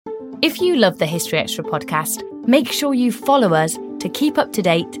If you love the History Extra podcast, make sure you follow us to keep up to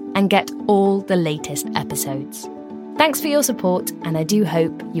date and get all the latest episodes. Thanks for your support, and I do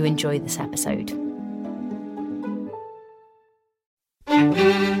hope you enjoy this episode.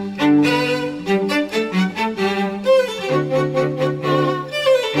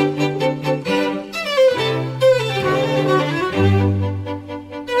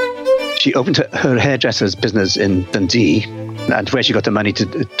 She opened her hairdresser's business in Dundee, and where she got the money to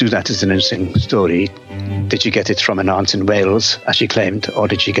do that is an interesting story. Did she get it from an aunt in Wales, as she claimed, or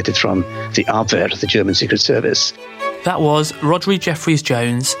did she get it from the Abwehr, the German Secret Service? That was Rhodri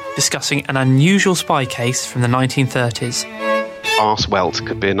Jeffreys-Jones discussing an unusual spy case from the 1930s. Arsewelt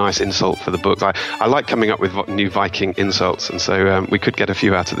could be a nice insult for the book. I like coming up with new Viking insults, and so we could get a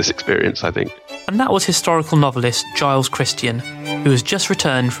few out of this experience, I think. And that was historical novelist Giles Christian, who has just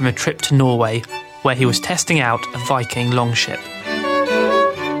returned from a trip to Norway, where he was testing out a Viking longship.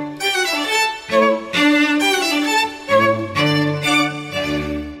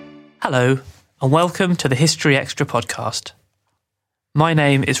 Hello, and welcome to the History Extra podcast. My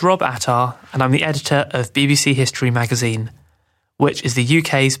name is Rob Attar, and I'm the editor of BBC History magazine, which is the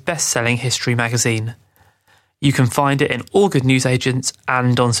UK's best-selling history magazine. You can find it in all good newsagents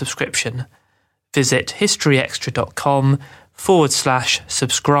and on subscription. Visit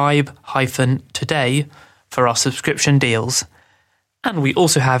historyextra.com/subscribe-today for our subscription deals. And we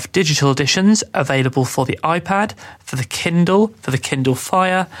also have digital editions available for the iPad, for the Kindle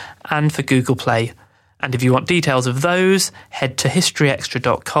Fire, and for Google Play. And if you want details of those, head to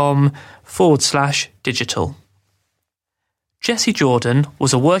historyextra.com/digital. Jessie Jordan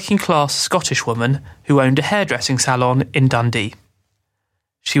was a working-class Scottish woman who owned a hairdressing salon in Dundee.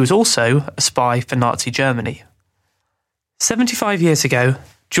 She was also a spy for Nazi Germany. 75 years ago,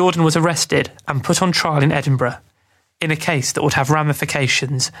 Jordan was arrested and put on trial in Edinburgh in a case that would have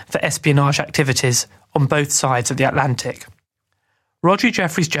ramifications for espionage activities on both sides of the Atlantic. Rhodri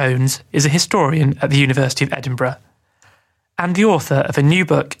Jeffreys-Jones is a historian at the University of Edinburgh and the author of a new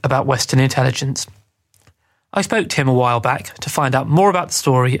book about Western intelligence. I spoke to him a while back to find out more about the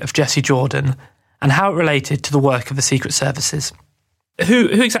story of Jessie Jordan and how it related to the work of the Secret Services. Who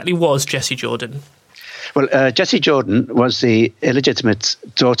exactly was Jessie Jordan? Well, Jessie Jordan was the illegitimate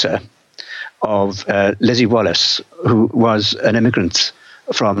daughter of Lizzie Wallace, who was an immigrant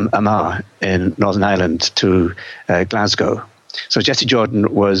from Armagh in Northern Ireland to Glasgow. So Jessie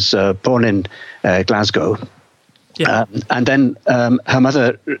Jordan was born in Glasgow, and then her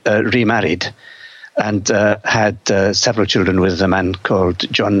mother remarried and had several children with a man called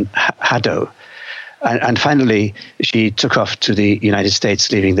John Haddo. And finally, she took off to the United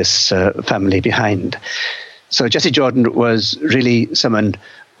States, leaving this family behind. So Jessie Jordan was really someone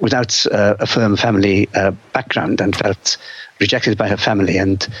without a firm family background and felt rejected by her family.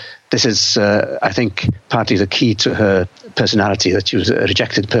 And this is, I think, partly the key to her personality, that she was a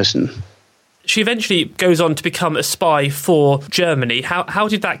rejected person. She eventually goes on to become a spy for Germany. How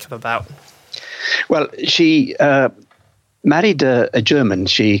did that come about? Well, she married a German.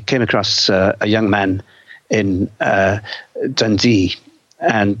 She came across a young man in Dundee,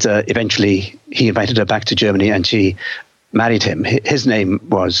 and eventually he invited her back to Germany and she married him. His name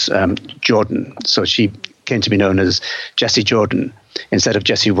was Jordan, so she came to be known as Jessie Jordan instead of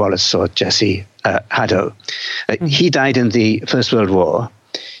Jessie Wallace or Jessie Haddo. He died in the First World War.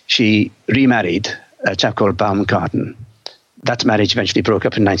 She remarried a chap called Baumgarten. That marriage eventually broke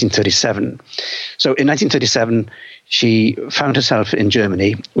up in 1937. So in 1937, she found herself in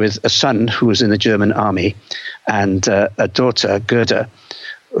Germany with a son who was in the German army and a daughter, Gerda,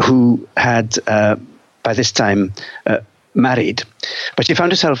 who had by this time married. But she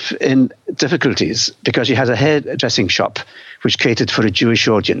found herself in difficulties because she had a hairdressing shop which catered for a Jewish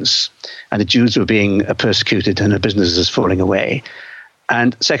audience, and the Jews were being persecuted and her business was falling away.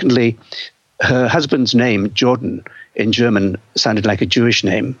 And secondly, her husband's name, Jordan, in German sounded like a Jewish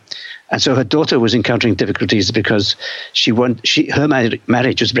name. And so her daughter was encountering difficulties because her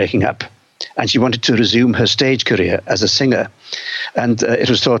marriage was breaking up and she wanted to resume her stage career as a singer. And it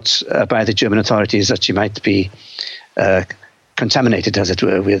was thought by the German authorities that she might be contaminated, as it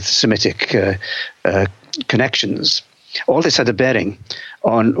were, with Semitic connections. All this had a bearing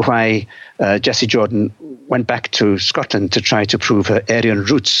on why Jessie Jordan went back to Scotland to try to prove her Aryan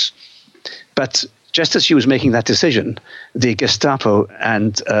roots. But just as she was making that decision, the Gestapo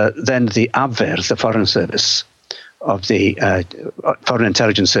and then the Abwehr, the foreign service of the Foreign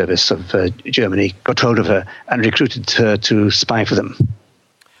Intelligence Service of Germany, got hold of her and recruited her to spy for them.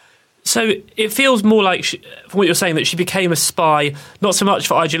 So it feels more like, from what you're saying, that she became a spy, not so much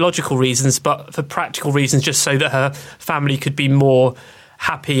for ideological reasons, but for practical reasons, just so that her family could be more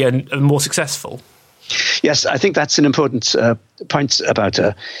happy and more successful. Yes, I think that's an important point about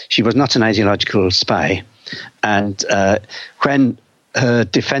her. She was not an ideological spy. And when her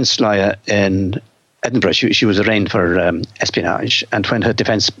defense lawyer in Edinburgh, she was arraigned for espionage. And when her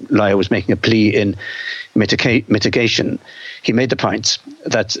defense lawyer was making a plea in mitigation, he made the point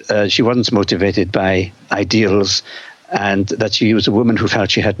that she wasn't motivated by ideals and that she was a woman who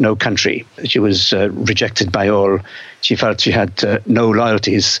felt she had no country. She was rejected by all. She felt she had no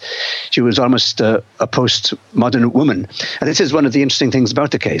loyalties. She was almost a postmodern woman. And this is one of the interesting things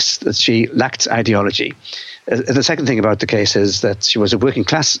about the case, that she lacked ideology. The second thing about the case is that she was a working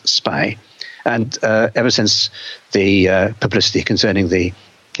class spy. And ever since the publicity concerning the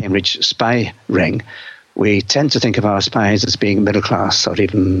Cambridge spy ring, we tend to think of our spies as being middle class or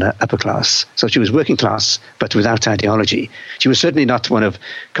even upper class. So she was working class, but without ideology. She was certainly not one of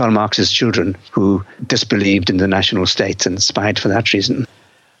Karl Marx's children who disbelieved in the national state and spied for that reason.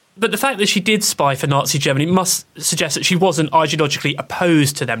 But the fact that she did spy for Nazi Germany must suggest that she wasn't ideologically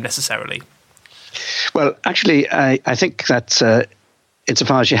opposed to them necessarily. Well, actually, I think that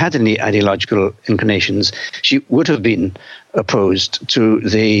insofar as she had any ideological inclinations, she would have been opposed to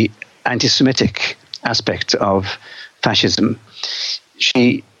the anti-Semitic aspect of fascism.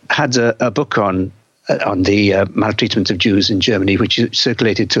 She had a book on the maltreatment of Jews in Germany, which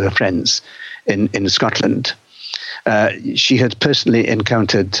circulated to her friends in Scotland. She had personally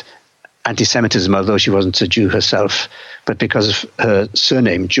encountered anti-Semitism, although she wasn't a Jew herself, but because of her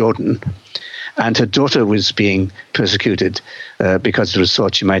surname, Jordan. And her daughter was being persecuted because it was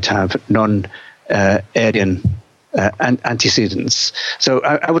thought she might have non-Aryan antecedents. So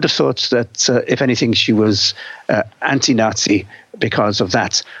I would have thought that, if anything, she was anti-Nazi because of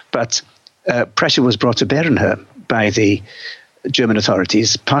that. But pressure was brought to bear on her by the German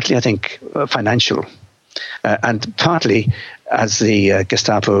authorities, partly, I think, financial, and partly, as the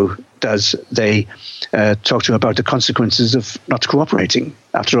Gestapo does, they talk to her about the consequences of not cooperating.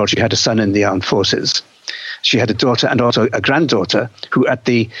 After all, she had a son in the armed forces. She had a daughter and also a granddaughter who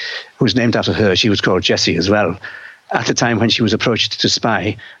was named after her. She was called Jessie as well. At the time when she was approached to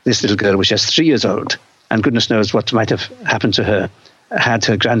spy, this little girl was just 3 years old, and goodness knows what might have happened to her had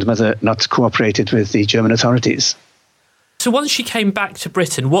her grandmother not cooperated with the German authorities. So once she came back to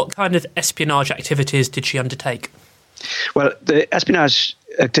Britain, what kind of espionage activities did she undertake? Well, the espionage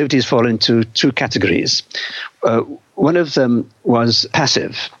activities fall into two categories. One of them was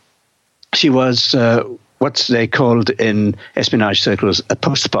passive. She was what they called in espionage circles a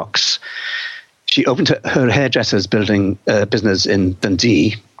postbox. She opened her hairdresser's business in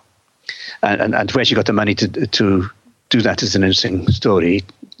Dundee, and where she got the money to do that is an interesting story.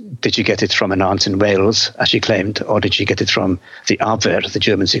 Did she get it from an aunt in Wales, as she claimed, or did she get it from the Abwehr, the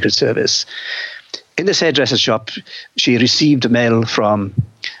German Secret Service? In this hairdresser's shop, she received mail from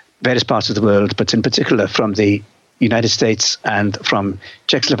various parts of the world, but in particular from the United States and from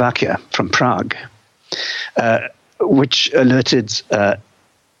Czechoslovakia, from Prague, which alerted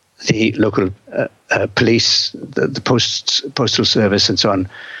the local police, the postal service and so on,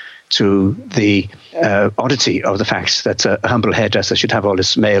 to the oddity of the fact that a humble hairdresser should have all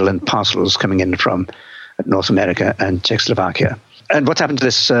this mail and parcels coming in from North America and Czechoslovakia. And what happened to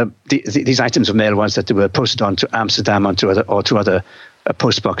this? These items of mail was that they were posted on to Amsterdam or to other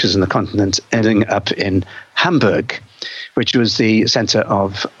post boxes in the continent, ending up in Hamburg, which was the center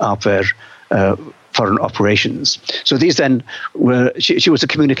of Abwehr foreign operations. So these then were, she was a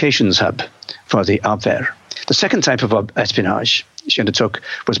communications hub for the Abwehr. The second type of espionage she undertook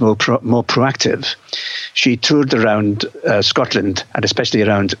was more proactive. She toured around Scotland and especially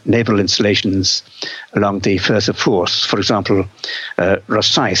around naval installations along the Firth of Forth. For example,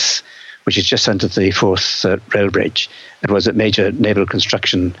 Rosyth, which is just under the Forth rail bridge. It was a major naval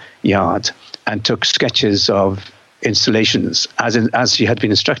construction yard, and took sketches of installations as she had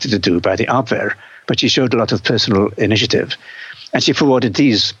been instructed to do by the Abwehr, but she showed a lot of personal initiative. And she forwarded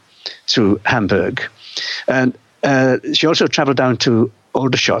these to Hamburg. And she also travelled down to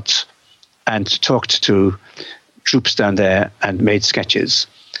Aldershot and talked to troops down there and made sketches.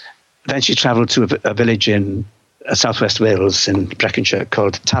 Then she travelled to a village in southwest Wales in Breconshire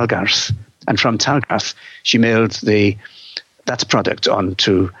called Talgarth. And from Talgarth, she mailed that product on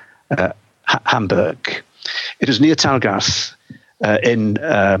to Hamburg. It was near Talgarth in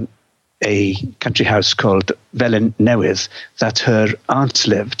a country house called Felyn Newydd that her aunt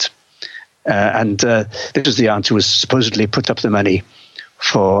lived. And this was the aunt who was supposedly put up the money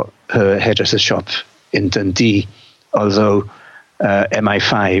for her hairdresser's shop in Dundee, although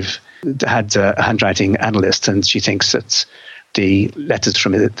MI5 had a handwriting analyst, and she thinks that the letters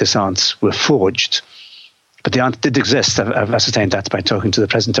from this aunt were forged. But the aunt did exist. I've ascertained that by talking to the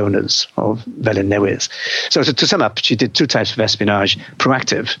present owners of Felin Newydd. So to sum up, she did two types of espionage: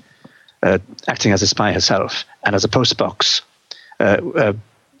 proactive, acting as a spy herself, and as a postbox,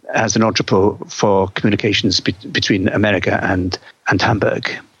 as an entrepot for communications between America and Hamburg.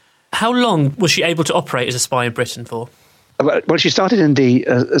 How long was she able to operate as a spy in Britain for? Well, she started in the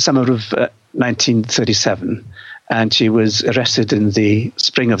summer of 1937, and she was arrested in the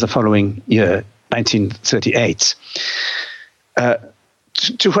spring of the following year, 1938.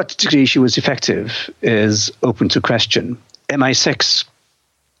 To what degree she was effective is open to question. MI6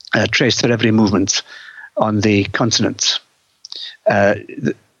 traced her every movement on the continent.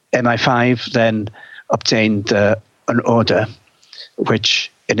 The MI5 then obtained an order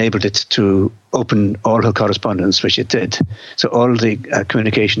which enabled it to open all her correspondence, which it did. So all the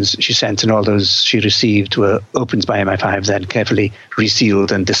communications she sent and all those she received were opened by MI5, then carefully resealed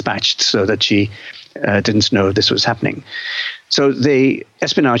and dispatched so that she didn't know this was happening. So the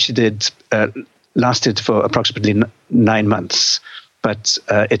espionage she did lasted for approximately 9 months, but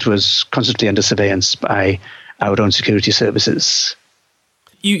it was constantly under surveillance by our own security services.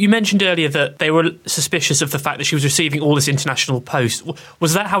 You mentioned earlier that they were suspicious of the fact that she was receiving all this international post.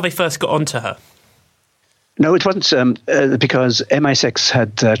 Was that how they first got onto her? No, it wasn't, because MI6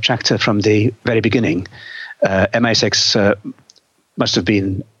 had tracked her from the very beginning. MI6 must have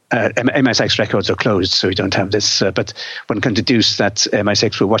been... MI6 records are closed, so we don't have this. But one can deduce that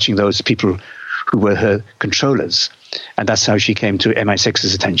MI6 were watching those people who were her controllers. And that's how she came to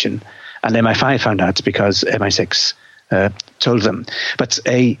MI6's attention. And MI5 found out because MI6... told them. But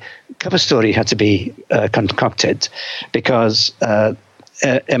a cover story had to be concocted because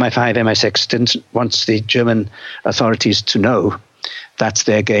MI5, MI6 didn't want the German authorities to know that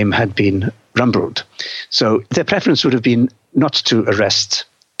their game had been rumbled. So their preference would have been not to arrest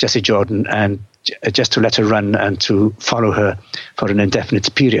Jessie Jordan and just to let her run and to follow her for an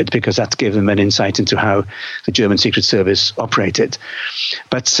indefinite period, because that gave them an insight into how the German Secret Service operated.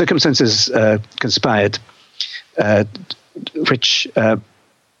 But circumstances conspired which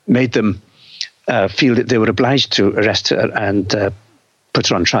made them feel that they were obliged to arrest her and put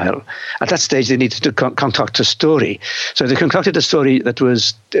her on trial. At that stage, they needed to concoct a story. So they concocted a story that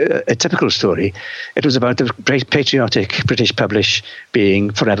was a typical story. It was about the great patriotic British public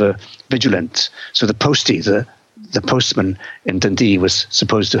being forever vigilant. So the postie, the postman in Dundee, was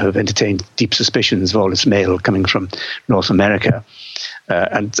supposed to have entertained deep suspicions of all this mail coming from North America.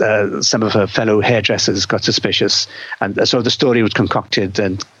 And some of her fellow hairdressers got suspicious. And so the story was concocted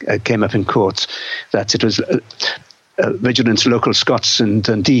and came up in court that it was vigilant local Scots in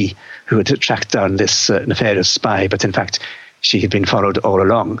Dundee who had tracked down this nefarious spy, but in fact, she had been followed all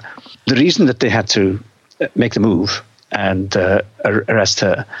along. The reason that they had to make the move and arrest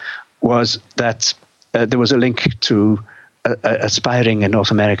her was that there was a link to a spy ring in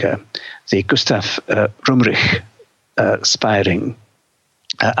North America, the Gustav Rumrich spy ring.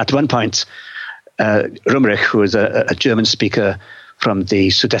 At one point, Rumrich, who was a German speaker from the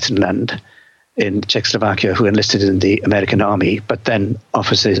Sudetenland in Czechoslovakia, who enlisted in the American army, but then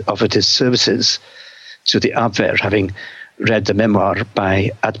offered his services to the Abwehr, having read the memoir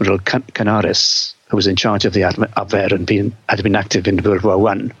by Admiral Canaris, who was in charge of the Abwehr and had been active in World War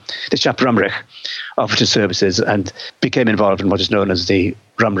I. This chap Rumrich offered his services and became involved in what is known as the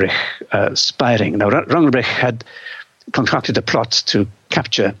Rumrich spy ring. Now, Rumrich had concocted a plot to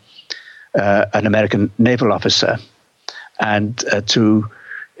capture an American naval officer and to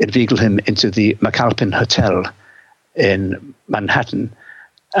inveigle him into the McAlpin Hotel in Manhattan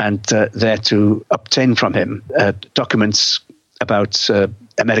and there to obtain from him documents about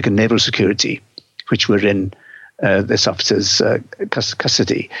American naval security, which were in this officer's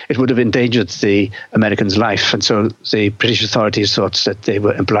custody. It would have endangered the American's life, and so the British authorities thought that they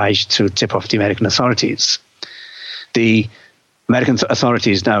were obliged to tip off the American authorities. The American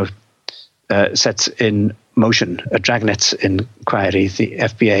authorities now set in motion a dragnet inquiry. The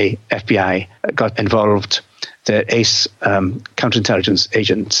FBI got involved. The ace counterintelligence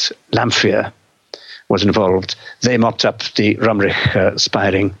agent Lamphere was involved. They mopped up the Rumrich spy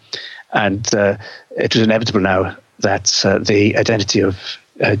ring, and it was inevitable now that the identity of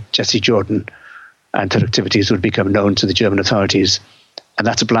Jessie Jordan and her activities would become known to the German authorities, and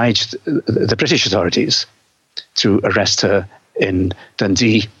that obliged the British authorities to arrest her in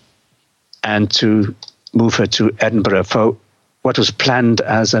Dundee and to move her to Edinburgh for what was planned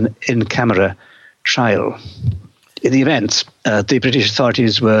as an in-camera trial. In the event, the British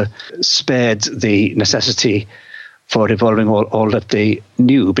authorities were spared the necessity for evolving all that they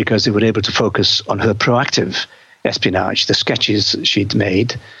knew, because they were able to focus on her proactive espionage, the sketches she'd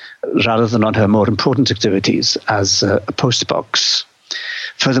made, rather than on her more important activities as a postbox.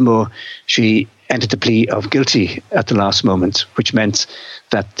 Furthermore, she entered a plea of guilty at the last moment, which meant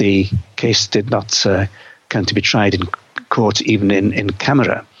that the case did not come to be tried in court, even in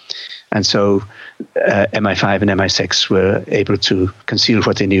camera. And so MI5 and MI6 were able to conceal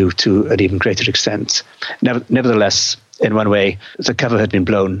what they knew to an even greater extent. Nevertheless, in one way, the cover had been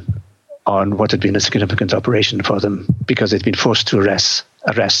blown on what had been a significant operation for them, because they'd been forced to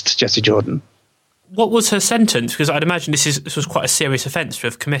arrest Jessie Jordan. What was her sentence? Because I'd imagine this was quite a serious offence to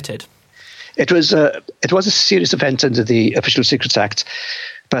have committed. It was a serious offence under the Official Secrets Act,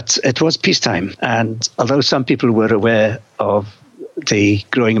 but it was peacetime. And although some people were aware of the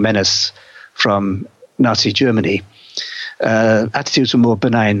growing menace from Nazi Germany, attitudes were more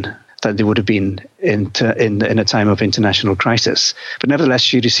benign than they would have been in a time of international crisis. But nevertheless,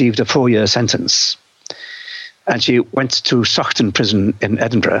 she received a 4-year sentence. And she went to Saughton prison in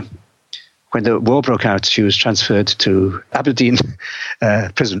Edinburgh. When the war broke out, she was transferred to Aberdeen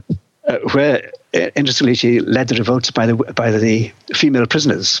prison, where, interestingly, she led the revolts by the female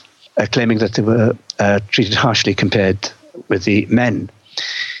prisoners, claiming that they were treated harshly compared with the men.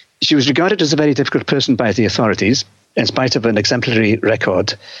 She was regarded as a very difficult person by the authorities, in spite of an exemplary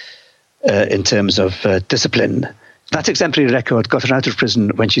record in terms of discipline. That exemplary record got her out of prison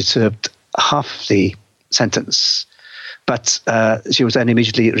when she served half the sentence. But she was then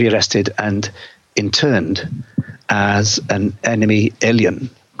immediately rearrested and interned as an enemy alien.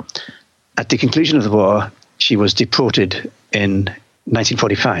 At the conclusion of the war, she was deported in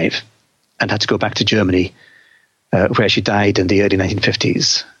 1945 and had to go back to Germany, where she died in the early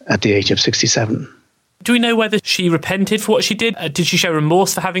 1950s at the age of 67. Do we know whether she repented for what she did? Did she show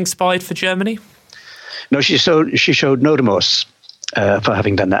remorse for having spied for Germany? No, she showed no remorse for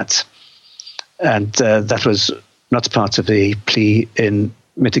having done that. And that was not part of the plea in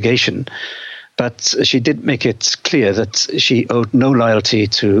mitigation. But she did make it clear that she owed no loyalty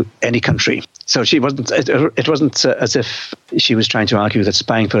to any country. So she wasn't. It wasn't as if she was trying to argue that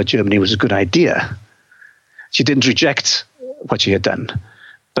spying for Germany was a good idea. She didn't reject what she had done.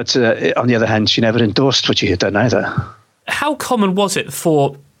 But on the other hand, she never endorsed what she had done either. How common was it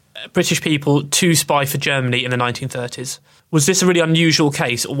for British people to spy for Germany in the 1930s? Was this a really unusual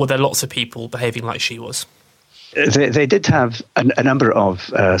case, or were there lots of people behaving like she was? They did have a number of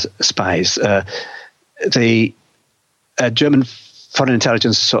spies. The German Foreign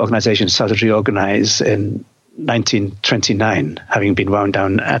Intelligence Organization started to reorganize in 1929, having been wound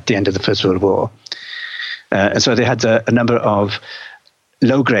down at the end of the First World War. And so they had a number of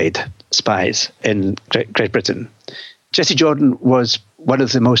low-grade spies in Great Britain. Jessie Jordan was one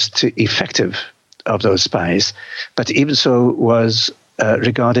of the most effective of those spies, but even so was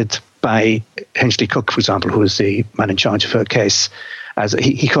regarded by Hinchley Cook, for example, who was the man in charge of her case, as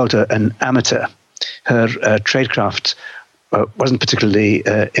he called her an amateur. Her tradecraft wasn't particularly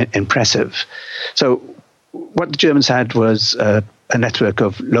impressive. So what the Germans had was a network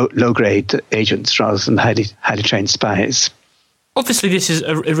of low-grade agents rather than highly trained spies. Obviously, this is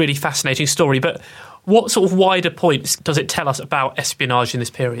a really fascinating story, but what sort of wider points does it tell us about espionage in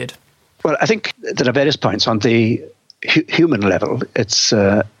this period? Well, I think there are various points. On the human level, it's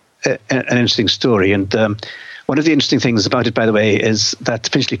an interesting story. And one of the interesting things about it, by the way, is that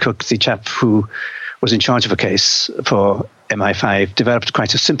Finchley Cook, the chap who was in charge of a case for MI5, developed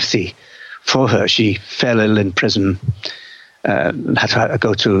quite a sympathy for her. She fell ill in prison, had to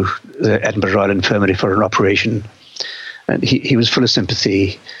go to the Edinburgh Royal Infirmary for an operation. And he was full of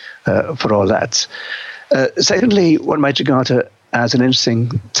sympathy for all that. Secondly, one might regard her as an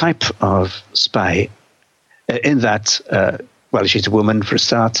interesting type of spy in that, well, she's a woman for a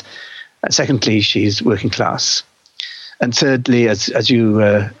start. Secondly, she's working class. And thirdly, as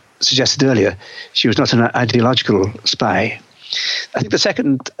you suggested earlier, she was not an ideological spy. I think the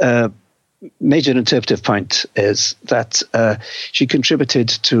second major interpretive point is that she contributed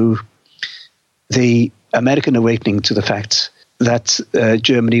to the American awakening to the fact that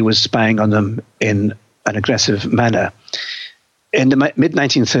Germany was spying on them in an aggressive manner. In the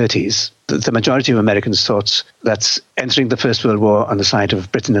mid-1930s, the majority of Americans thought that entering the First World War on the side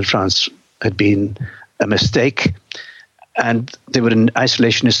of Britain and France had been a mistake, and they were in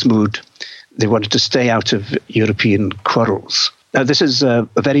isolationist mood. They wanted to stay out of European quarrels. Now, this is a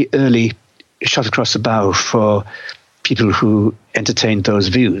very early shot across the bow for people who entertained those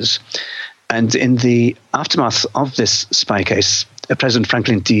views. And in the aftermath of this spy case, President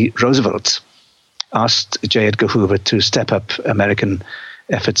Franklin D. Roosevelt asked J. Edgar Hoover to step up American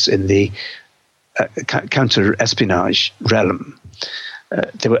efforts in the counter-espionage realm.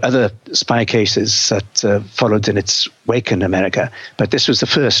 There were other spy cases that followed in its wake in America, but this was the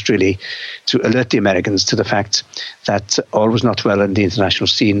first really to alert the Americans to the fact that all was not well in the international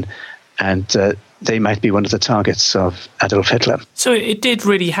scene, and they might be one of the targets of Adolf Hitler. So it did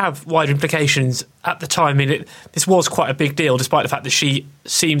really have wider implications at the time. I mean, this was quite a big deal, despite the fact that she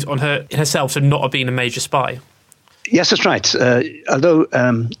seems in herself to not have been a major spy. Yes, that's right.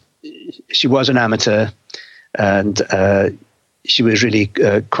 Although she was an amateur and she was really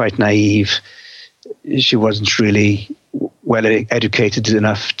quite naive, she wasn't really well educated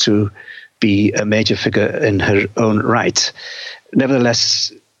enough to be a major figure in her own right.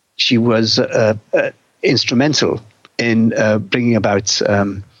 Nevertheless, she was instrumental in bringing about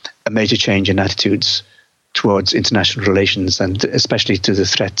a major change in attitudes towards international relations, and especially to the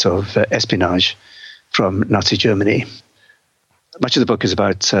threat of espionage from Nazi Germany. Much of the book is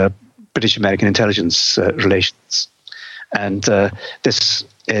about British-American intelligence relations, and this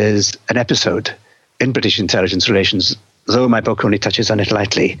is an episode in British intelligence relations, though my book only touches on it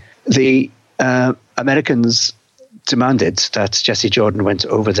lightly. The Americans demanded that Jessie Jordan went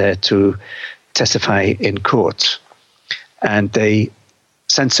over there to testify in court, and they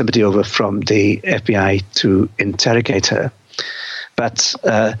sent somebody over from the FBI to interrogate her. But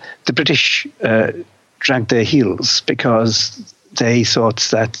the British dragged their heels because they thought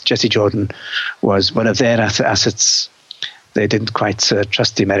that Jessie Jordan was one of their assets. They didn't quite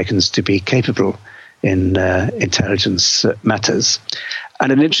trust the Americans to be capable in intelligence matters.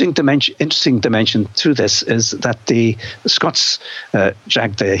 And an interesting dimension to this is that the Scots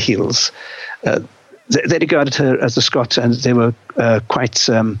dragged their heels. They regarded her as a Scot, and they were quite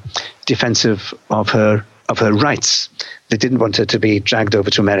defensive of her rights. They didn't want her to be dragged over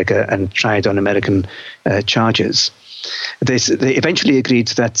to America and tried on American charges. They eventually agreed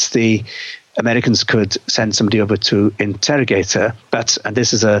that the Americans could send somebody over to interrogate her, but, and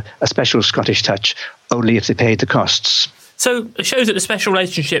this is a special Scottish touch, only if they paid the costs. So it shows that the special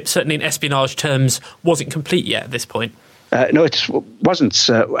relationship, certainly in espionage terms, wasn't complete yet at this point. No, it wasn't.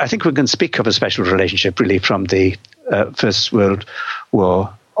 I think we can speak of a special relationship really from the First World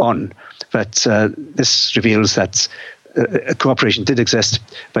War on. But this reveals that cooperation did exist,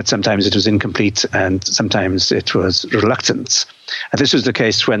 but sometimes it was incomplete and sometimes it was reluctant. And this was the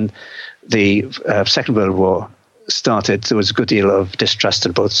case when the Second World War started. There was a good deal of distrust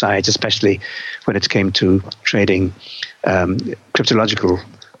on both sides, especially when it came to trading cryptological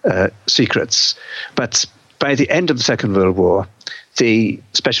secrets. But by the end of the Second World War, the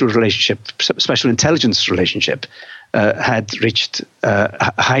special intelligence relationship had reached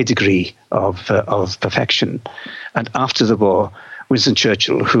a high degree of perfection. And after the war, Winston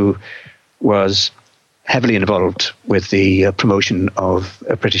Churchill, who was heavily involved with the promotion of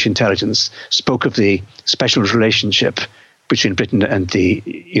British intelligence, spoke of the special relationship between Britain and the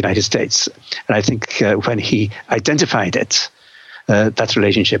United States. And I think when he identified it, that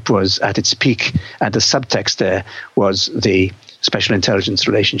relationship was at its peak, and the subtext there was the special intelligence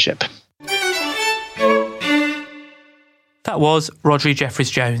relationship. That was Rhodri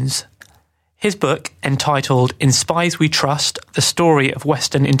Jeffreys-Jones. His book, entitled In Spies We Trust, The Story of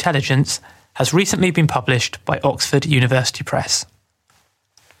Western Intelligence, has recently been published by Oxford University Press.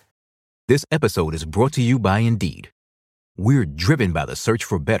 This episode is brought to you by Indeed. We're driven by the search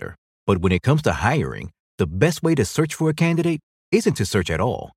for better, but when it comes to hiring, the best way to search for a candidate isn't to search at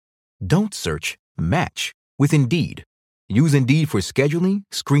all. Don't search, match with Indeed. Use Indeed for scheduling,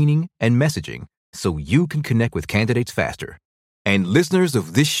 screening, and messaging so you can connect with candidates faster. And listeners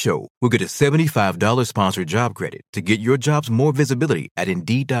of this show will get a $75 sponsored job credit to get your jobs more visibility at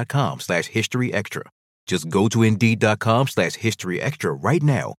Indeed.com/HistoryExtra. Just go to Indeed.com/HistoryExtra right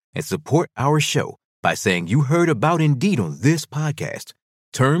now and support our show by saying you heard about Indeed on this podcast.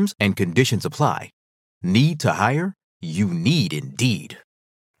 Terms and conditions apply. Need to hire? You need Indeed.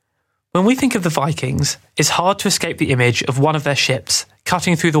 When we think of the Vikings, it's hard to escape the image of one of their ships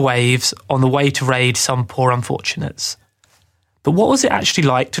cutting through the waves on the way to raid some poor unfortunates. But what was it actually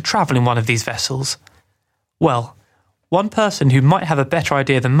like to travel in one of these vessels? Well, one person who might have a better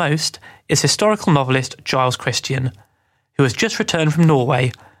idea than most is historical novelist Giles Christian, who has just returned from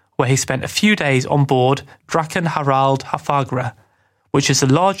Norway, where he spent a few days on board Drakon Harald Hafagre, which is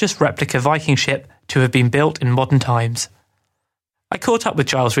the largest replica Viking ship to have been built in modern times. I caught up with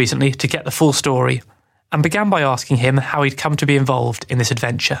Giles recently to get the full story, and began by asking him how he'd come to be involved in this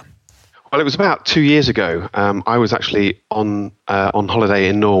adventure. Well, it was about 2 years ago. I was actually on holiday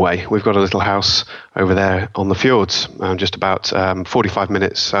in Norway. We've got a little house over there on the fjords, just about 45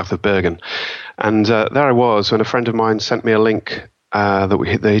 minutes south of Bergen. And there I was when a friend of mine sent me a link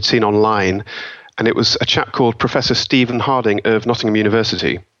that he'd seen online, and it was a chap called Professor Stephen Harding of Nottingham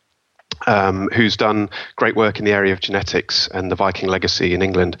University, who's done great work in the area of genetics and the Viking legacy in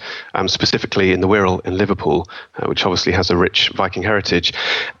England, specifically in the Wirral in Liverpool, which obviously has a rich Viking heritage.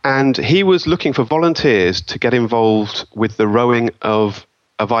 And he was looking for volunteers to get involved with the rowing of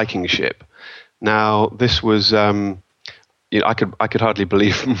a Viking ship. Now, this was... I could hardly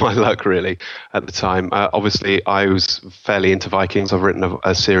believe my luck, really, at the time. Obviously, I was fairly into Vikings. I've written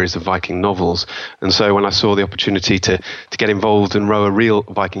a series of Viking novels. And so when I saw the opportunity to get involved and row a real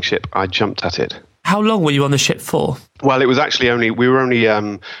Viking ship, I jumped at it. How long were you on the ship for? Well, it was actually we were only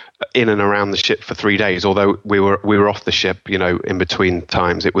in and around the ship for 3 days, although we were off the ship, in between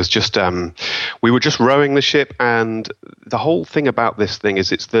times. It was just, we were just rowing the ship. And the whole thing about this thing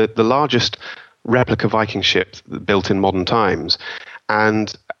is it's the largest replica Viking ship built in modern times,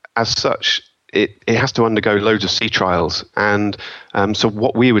 and as such it has to undergo loads of sea trials. And so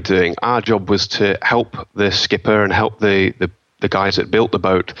what we were doing, our job was to help the skipper and help the guys that built the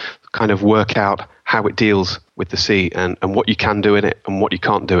boat kind of work out how it deals with the sea and what you can do in it and what you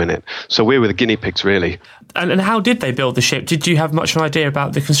can't do in it. So we were the guinea pigs, really. And how did they build the ship? Did you have much of an idea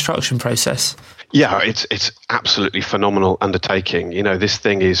about the construction process? Yeah, it's absolutely phenomenal undertaking. This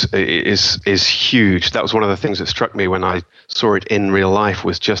thing is huge. That was one of the things that struck me when I saw it in real life,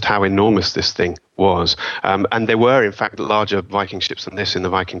 was just how enormous this thing was. And there were, in fact, larger Viking ships than this in the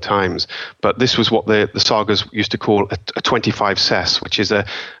Viking times. But this was what the sagas used to call a 25 cess, which is a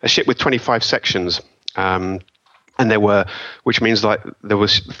ship with 25 sections. And which means like there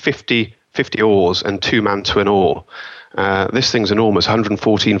was 50 oars and 2 man to an oar. This thing's enormous,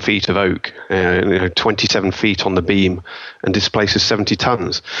 114 feet of oak, 27 feet on the beam, and displaces 70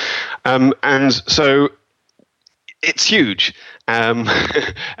 tons. And so it's huge. And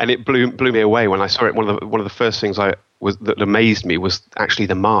it blew me away when I saw it. One of the first things that amazed me was actually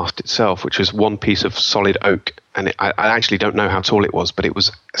the mast itself, which was one piece of solid oak. And I actually don't know how tall it was, but it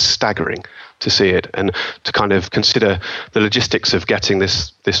was staggering to see it, and to kind of consider the logistics of getting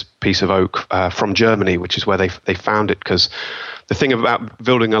this piece of oak from Germany, which is where they found it. Because the thing about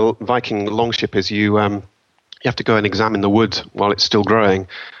building a Viking longship is you have to go and examine the wood while it's still growing,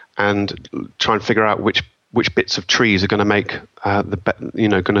 and try and figure out which bits of trees are going to make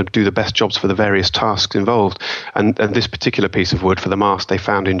going to do the best jobs for the various tasks involved. And this particular piece of wood for the mast they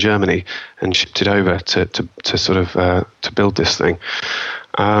found in Germany and shipped it over to sort of to build this thing.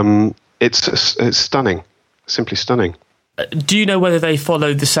 It's stunning, simply stunning. Do you know whether they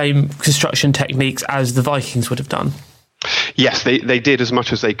followed the same construction techniques as the Vikings would have done? Yes, they did as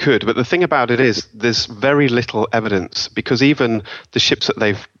much as they could. But the thing about it is there's very little evidence, because even the ships that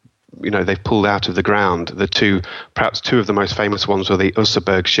they've pulled out of the ground, perhaps two of the most famous ones were the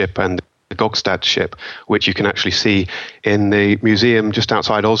Oseberg ship and the Gokstad ship, which you can actually see in the museum just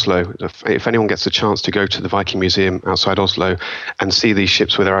outside Oslo. If anyone gets a chance to go to the Viking Museum outside Oslo and see these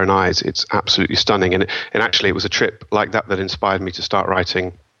ships with their own eyes, it's absolutely stunning. And actually it was a trip like that inspired me to start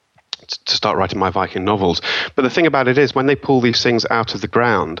writing my Viking novels. But the thing about it is, when they pull these things out of the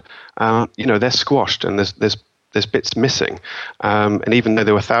ground, they're squashed and there's bits missing. And even though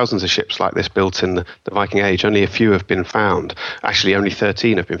there were thousands of ships like this built in the Viking Age, only a few have been found. Actually, only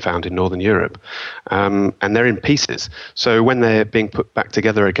 13 have been found in Northern Europe. And they're in pieces. So when they're being put back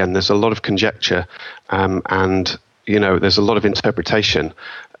together again, there's a lot of conjecture and there's a lot of interpretation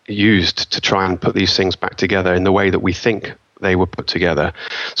used to try and put these things back together in the way that we think they were put together.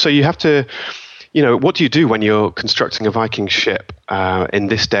 So you have to... what do you do when you're constructing a Viking ship in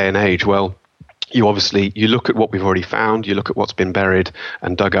this day and age? Well, you look at what we've already found, you look at what's been buried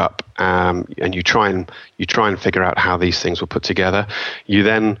and dug up, and you try and figure out how these things were put together. You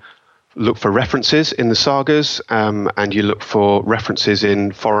then look for references in the sagas, and you look for references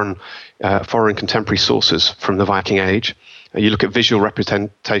in foreign contemporary sources from the Viking Age. You look at visual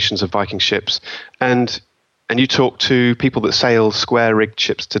representations of Viking ships, and you talk to people that sail square-rigged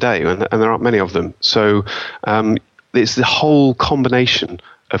ships today, and there aren't many of them. So it's the whole combination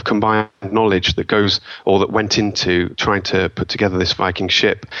of combined knowledge that went into trying to put together this Viking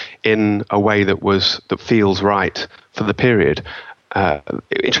ship in a way that feels right for the period.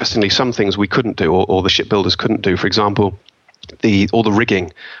 Interestingly, some things we couldn't do, or the shipbuilders couldn't do. For example, all the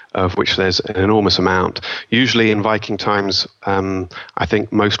rigging, of which there's an enormous amount. Usually in Viking times, I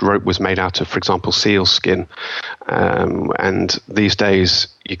think most rope was made out of, for example, seal skin. And these days,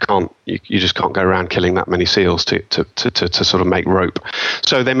 you just can't go around killing that many seals to sort of make rope.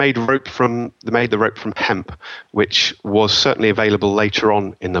 So they made the rope from hemp, which was certainly available later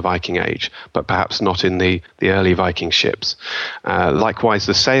on in the Viking Age, but perhaps not in the early Viking ships. Likewise,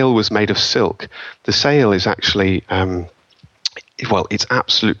 the sail was made of silk. The sail is actually it's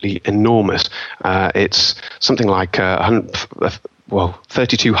absolutely enormous. It's something like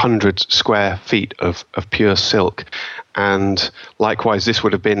 3,200 square feet of pure silk. And likewise, this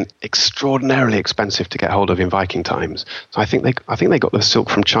would have been extraordinarily expensive to get hold of in Viking times. So I think they got the silk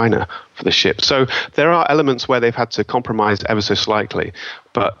from China for the ship. So there are elements where they've had to compromise ever so slightly.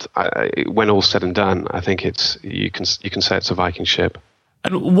 But when all's said and done, I think you can say it's a Viking ship.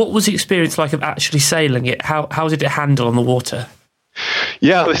 And what was the experience like of actually sailing it? How did it handle on the water?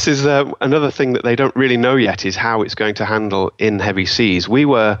 Yeah, this is another thing that they don't really know yet, is how it's going to handle in heavy seas. We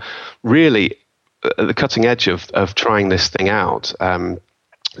were really at the cutting edge of trying this thing out.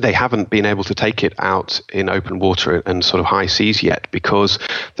 They haven't been able to take it out in open water and sort of high seas yet, because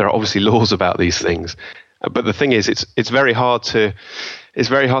there are obviously laws about these things. But the thing is, it's very hard to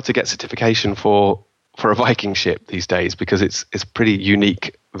get certification for a Viking ship these days, because it's a pretty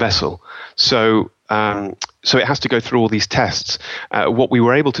unique vessel. So it has to go through all these tests. What we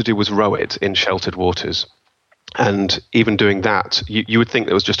were able to do was row it in sheltered waters. And even doing that, you would think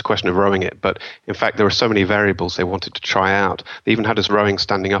it was just a question of rowing it. But in fact, there were so many variables they wanted to try out. They even had us rowing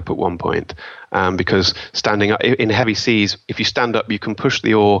standing up at one point, because standing up in heavy seas, if you stand up, you can push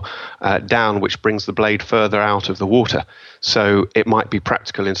the oar down, which brings the blade further out of the water. So it might be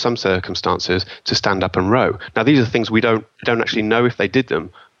practical in some circumstances to stand up and row. Now, these are things we don't actually know if they did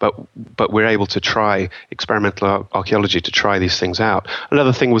them, but we're able to try experimental archaeology to try these things out.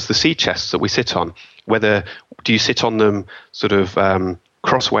 Another thing was the sea chests that we sit on. Whether do you sit on them sort of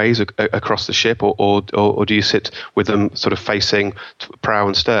crossways across the ship, or do you sit with them sort of facing prow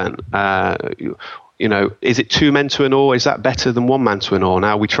and stern? Is it 2 men to an oar? Is that better than 1 man to an oar?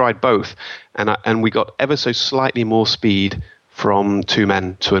 Now, we tried both, and we got ever so slightly more speed from 2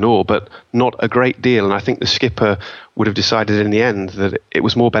 men to an oar, but not a great deal. And I think the skipper would have decided in the end that it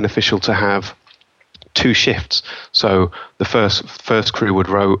was more beneficial to have 2 shifts. So the first crew would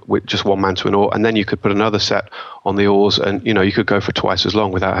row with just 1 man to an oar, and then you could put another set on the oars, and you could go for twice as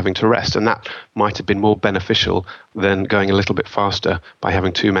long without having to rest. And that might have been more beneficial than going a little bit faster by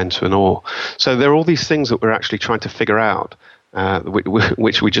having 2 men to an oar. So there are all these things that we're actually trying to figure out,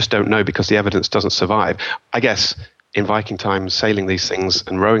 which we just don't know because the evidence doesn't survive. I guess in Viking times, sailing these things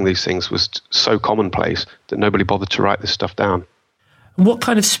and rowing these things was so commonplace that nobody bothered to write this stuff down. What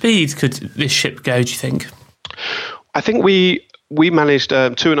kind of speed could this ship go, do you think? I think we managed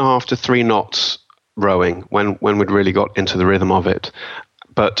 2.5 to 3 knots rowing when we'd really got into the rhythm of it.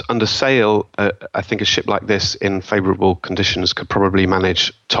 But under sail, I think a ship like this in favourable conditions could probably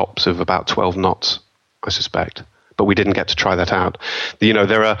manage tops of about 12 knots, I suspect. But we didn't get to try that out.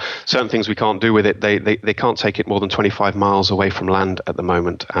 There are certain things we can't do with it. They can't take it more than 25 miles away from land at the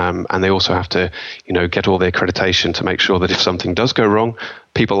moment. And they also have to, get all the accreditation to make sure that if something does go wrong,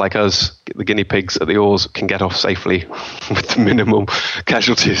 people like us, the guinea pigs at the oars, can get off safely with the minimum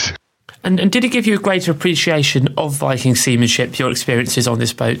casualties. And did it give you a greater appreciation of Viking seamanship, your experiences on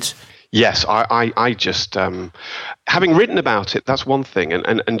this boat? Yes, I just, having written about it, that's one thing.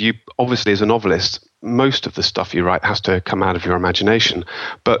 And you, obviously, as a novelist, most of the stuff you write has to come out of your imagination.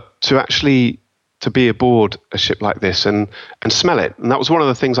 But to be aboard a ship like this and smell it, and that was one of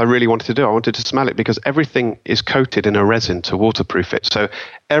the things I really wanted to do. I wanted to smell it because everything is coated in a resin to waterproof it. So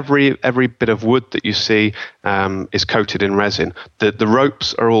every bit of wood that you see is coated in resin. The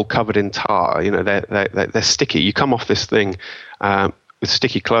ropes are all covered in tar. They're sticky. You come off this thing with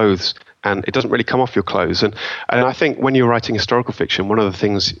sticky clothes, and it doesn't really come off your clothes. And I think when you're writing historical fiction, one of the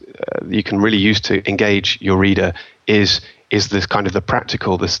things you can really use to engage your reader is this kind of the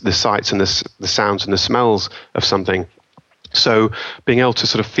practical, the sights and the sounds and the smells of something. So being able to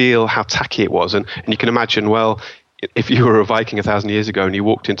sort of feel how tacky it was, and you can imagine, well, if you were a Viking 1,000 years ago and you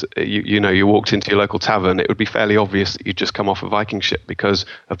walked into you walked into your local tavern, it would be fairly obvious that you'd just come off a Viking ship because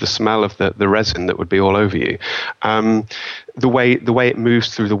of the smell of the resin that would be all over you. The way it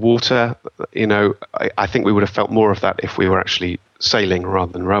moves through the water, I think we would have felt more of that if we were actually sailing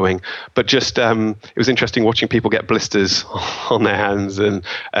rather than rowing. But just it was interesting watching people get blisters on their hands and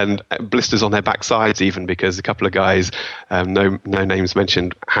blisters on their backsides, even because a couple of guys, no names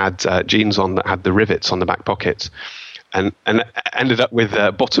mentioned, had jeans on that had the rivets on the back pockets. And ended up with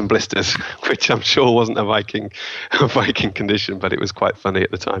bottom blisters, which I'm sure wasn't a Viking condition, but it was quite funny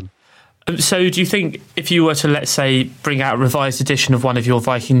at the time. So do you think if you were to, let's say, bring out a revised edition of one of your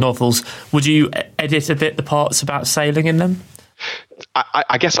Viking novels, would you edit a bit the parts about sailing in them?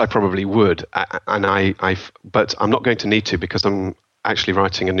 I guess I probably would, but I'm not going to need to because I'm actually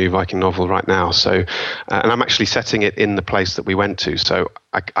writing a new Viking novel right now. So, and I'm actually setting it in the place that we went to. So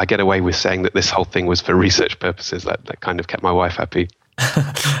I get away with saying that this whole thing was for research purposes. That kind of kept my wife happy.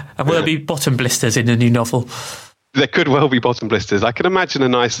 And will there be bottom blisters in a new novel? There could well be bottom blisters. I can imagine a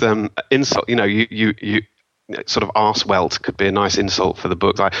nice insult. You sort of arse welt could be a nice insult for the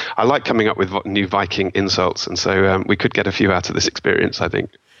book. I like coming up with new Viking insults, and so we could get a few out of this experience, I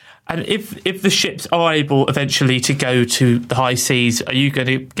think. And if the ships are able eventually to go to the high seas, are you going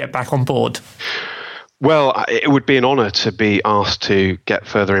to get back on board? Well, it would be an honour to be asked to get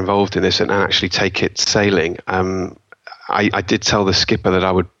further involved in this and actually take it sailing. I did tell the skipper that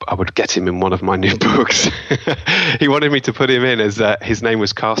I would get him in one of my new books. He wanted me to put him in as his name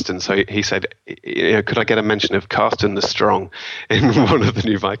was Carsten, so he said, could I get a mention of Carsten the Strong in one of the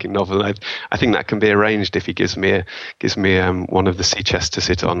new Viking novels? I think that can be arranged if he gives me one of the sea chests to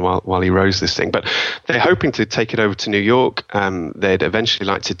sit on while he rows this thing. But they're hoping to take it over to New York. They'd eventually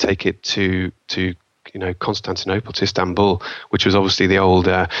like to take it to Constantinople, to Istanbul, which was obviously the old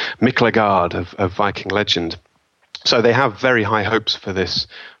Miklagard of Viking legend. So they have very high hopes for this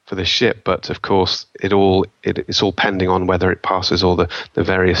ship, but of course it's all pending on whether it passes all the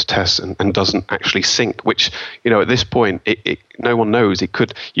various tests and doesn't actually sink. Which at this point no one knows. You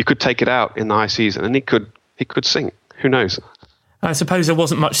could take it out in the high seas and it could sink. Who knows? I suppose there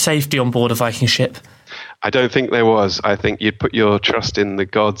wasn't much safety on board a Viking ship. I don't think there was. I think you'd put your trust in the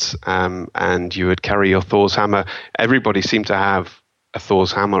gods, and you would carry your Thor's hammer. Everybody seemed to have a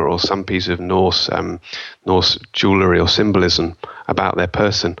Thor's hammer or some piece of Norse jewellery or symbolism about their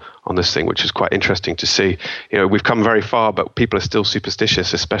person on this thing, which is quite interesting to see. We've come very far, but people are still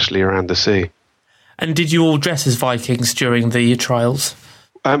superstitious, especially around the sea. And did you all dress as Vikings during the trials?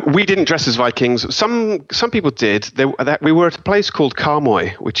 We didn't dress as Vikings. Some people did. We were at a place called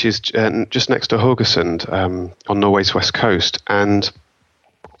Karmøy, which is just next to Haugesund on Norway's west coast, and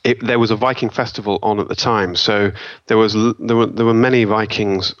there was a Viking festival on at the time, so there were many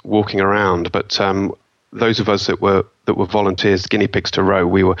Vikings walking around. But those of us that were volunteers, guinea pigs to row,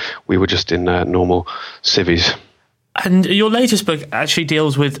 we were just in normal civvies. And your latest book actually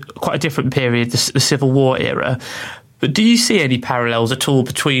deals with quite a different period, the Civil War era. But do you see any parallels at all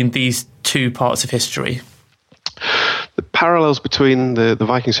between these two parts of history? The parallels between the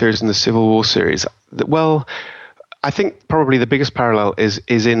Viking series and the Civil War series, well, I think probably the biggest parallel is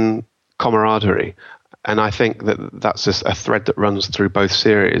in camaraderie, and I think that's just a thread that runs through both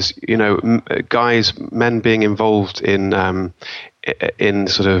series. Men being involved in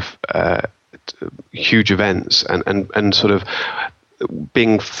sort of huge events and sort of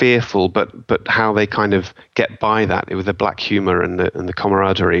being fearful, but how they kind of get by that with the black humour and the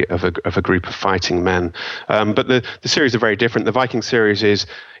camaraderie of a group of fighting men. But the series are very different. The Viking series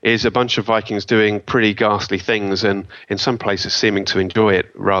is a bunch of Vikings doing pretty ghastly things, and in some places seeming to enjoy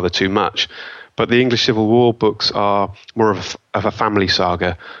it rather too much. But the English Civil War books are more of a family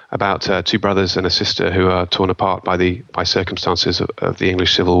saga about two brothers and a sister who are torn apart by circumstances of the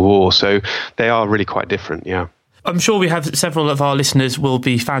English Civil War. So they are really quite different, yeah. I'm sure we have several of our listeners will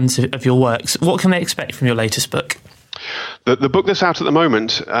be fans of your works. What can they expect from your latest book? The book that's out at the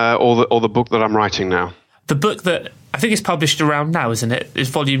moment, or the book that I'm writing now? The book that I think is published around now, isn't it? Is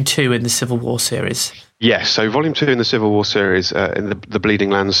Volume 2 in the Civil War series. Yes, so Volume 2 in the Civil War series, in the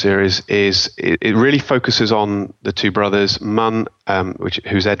Bleeding Lands series, it really focuses on the two brothers, Mun,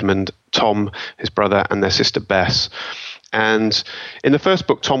 who's Edmund, Tom, his brother, and their sister Bess. And in the first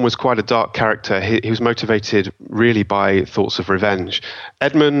book, Tom was quite a dark character. He was motivated really by thoughts of revenge.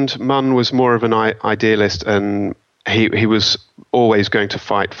 Edmund Munn was more of an idealist, and he was always going to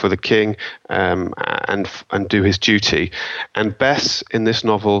fight for the king and do his duty. And Bess, in this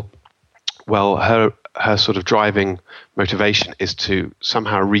novel, well, her sort of driving motivation is to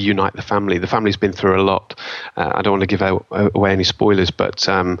somehow reunite the family. The family's been through a lot. I don't want to give away any spoilers, but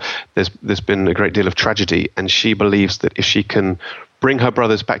there's been a great deal of tragedy, and she believes that if she can bring her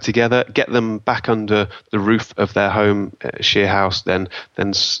brothers back together, get them back under the roof of their home, share house, then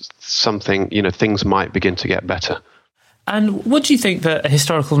something, things might begin to get better. And what do you think that a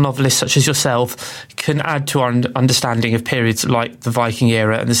historical novelist such as yourself can add to our understanding of periods like the Viking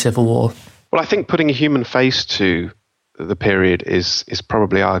era and the Civil War? Well, I think putting a human face to the period is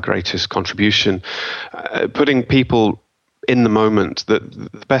probably our greatest contribution. Putting people in the moment. The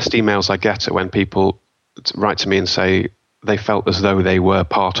best emails I get are when people write to me and say they felt as though they were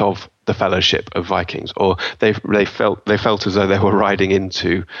part of the fellowship of Vikings, or they felt as though they were riding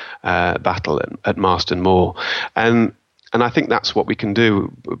into battle at Marston Moor. And I think that's what we can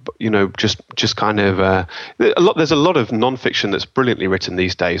do, just kind of there's a lot of non-fiction that's brilliantly written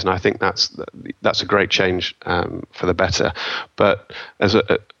these days, and I think that's a great change for the better. But as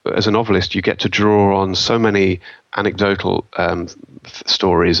a novelist, you get to draw on so many anecdotal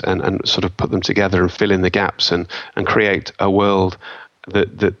stories and sort of put them together and fill in the gaps and create a world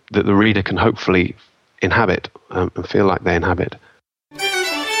that the reader can hopefully inhabit and feel like they inhabit.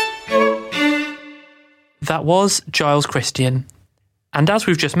 That was Giles Christian. And as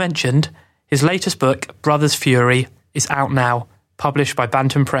we've just mentioned, his latest book, Brothers Fury, is out now, published by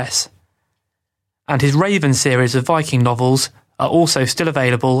Bantam Press. And his Raven series of Viking novels are also still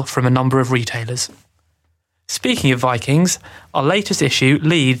available from a number of retailers. Speaking of Vikings, our latest issue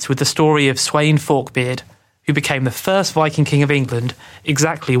leads with the story of Sweyn Forkbeard, who became the first Viking king of England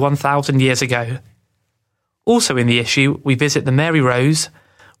exactly 1,000 years ago. Also in the issue, we visit the Mary Rose,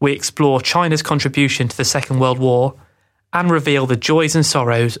 we explore China's contribution to the Second World War, and reveal the joys and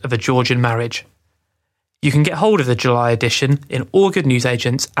sorrows of a Georgian marriage. You can get hold of the July edition in all good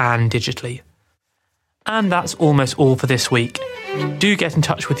newsagents and digitally. And that's almost all for this week. Do get in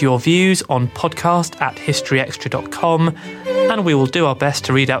touch with your views on podcast@historyextra.com, and we will do our best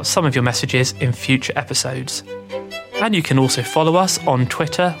to read out some of your messages in future episodes. And you can also follow us on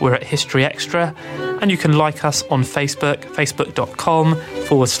Twitter, we're at History Extra, and you can like us on Facebook,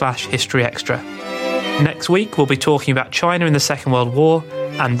 facebook.com/History Extra. Next week, we'll be talking about China in the Second World War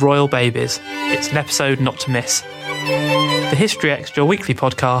and royal babies. It's an episode not to miss. The History Extra weekly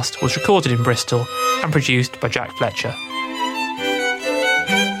podcast was recorded in Bristol and produced by Jack Fletcher.